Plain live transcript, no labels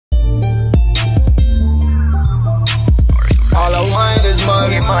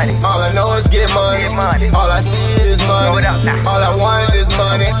money. All I know is get money. All I see is money. All I want is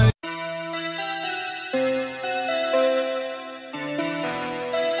money.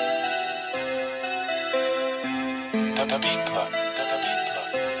 The beat club.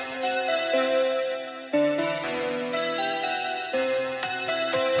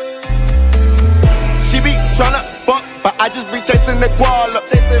 She be tryna fuck, but I just be chasing the Gwala.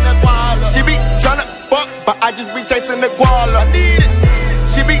 She be tryna fuck, but I just be chasing the Gwala.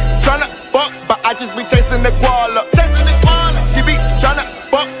 She be tryna fuck, but I just be chasing the Gwala. She be tryna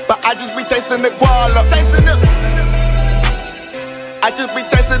fuck, but I just be chasing the Gwala. I just be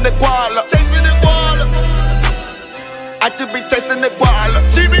chasing the Gwala. I just be chasing the Gwala.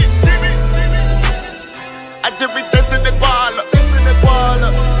 She be. I just be chasing the Gwala.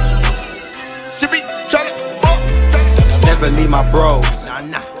 She be tryna fuck. Never leave my bros.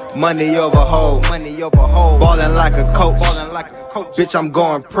 Money over hoes. Ballin' like a coach. Bitch, I'm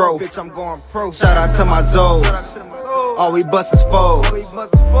going pro. Shout out to my Zoes. All we bust is foes.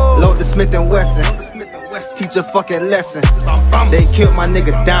 Load the Smith & Wesson. Teach a fucking lesson. They killed my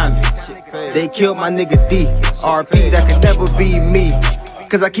nigga Diamond. They killed my nigga D. RP, that could never be me.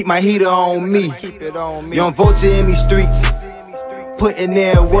 Cause I keep my heater on me. Young vulture in these streets. Putting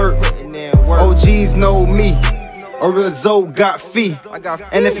in work. OGs know me. A real Zoe got fee.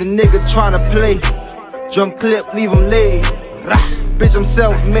 And if a nigga tryna play, drum clip, leave him laid. Bitch, I'm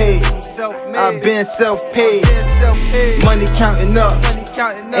self-made. I've been self-paid. Money counting up.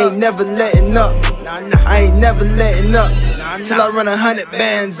 Ain't never letting up. I ain't never letting up till I run 100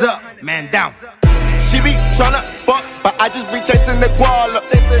 bands up. Man down. She be tryna fuck, but I just be chasing the Gwala.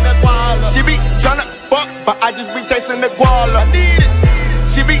 She be tryna fuck, but I just be chasing the Gwala.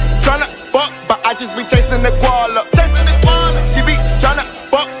 She be tryna fuck, but I just be chasing the Gwala. She be tryna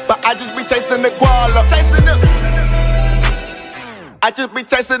fuck, but I just be chasing the Gwala. I just be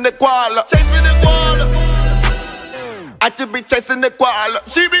chasing the Gwala. I just be chasing the Gwala.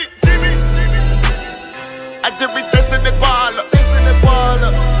 She be. I just be chasing the Gwala.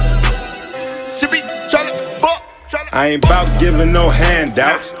 She be tryna fuck. I ain't about giving no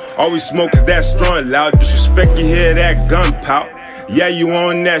handouts. All we smoke is that strong loud. Disrespect, you hear that gun pout. Yeah, you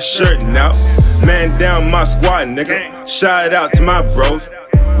on that shirt now. Man down my squad, nigga. Shout out to my bros.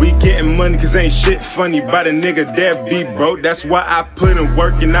 We getting money cause ain't shit funny by the nigga that be broke. That's why I put in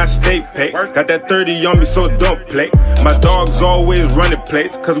work and I stay paid. Got that 30 on me, so don't play. My dog's always running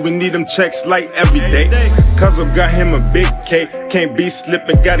plates cause we need them checks like every day. Cause I got him a big K. Can't be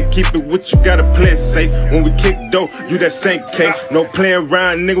slipping, gotta keep it with you, gotta play it safe. When we kick dough, you that same K. No playing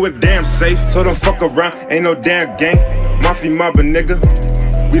around, nigga, we're damn safe. So don't fuck around, ain't no damn gang. Mafi mobber, nigga,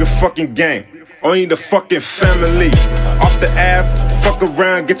 we the fucking gang. Only the fucking family. Off the Ave, fuck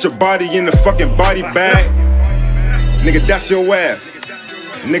around, get your body in the fucking body bag. Nigga, that's your ass.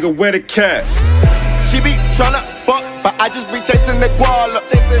 Nigga, where the cash? She be tryna fuck, but I just be chasing the Gwala.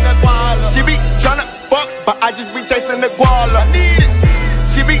 She be tryna fuck, but I just be chasing the Gwala.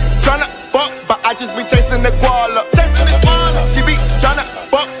 She be tryna fuck, but I just be chasing the Gwala. She be tryna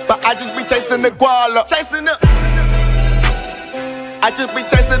fuck, but I just be chasing the Gwala. I just be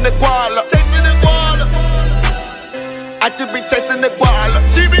chasing the Gwala. I just be chasing the Gwala.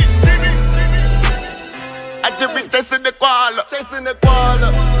 She be. I just be chasing the Gwala.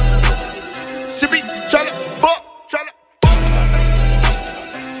 She be tryna fuck.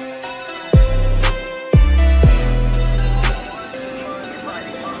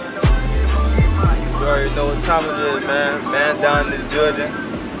 You already know what time it is, man. Man down in this building.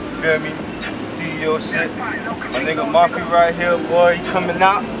 Feel me? CEO shit. My nigga Mafi right here, boy. He coming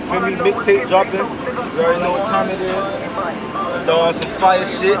out. Feel me? Mixtape dropping. You already know what time it is. Throwing some fire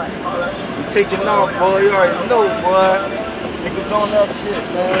shit. We taking off, boy. You already know, boy. Niggas on that shit,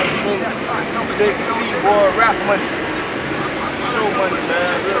 man. Straight feet, boy. Rap money. Show money,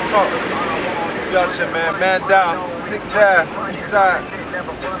 man. Real talk. We out here, man. Man down. 6 side, east side.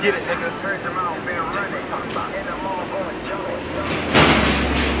 Let's get it, nigga.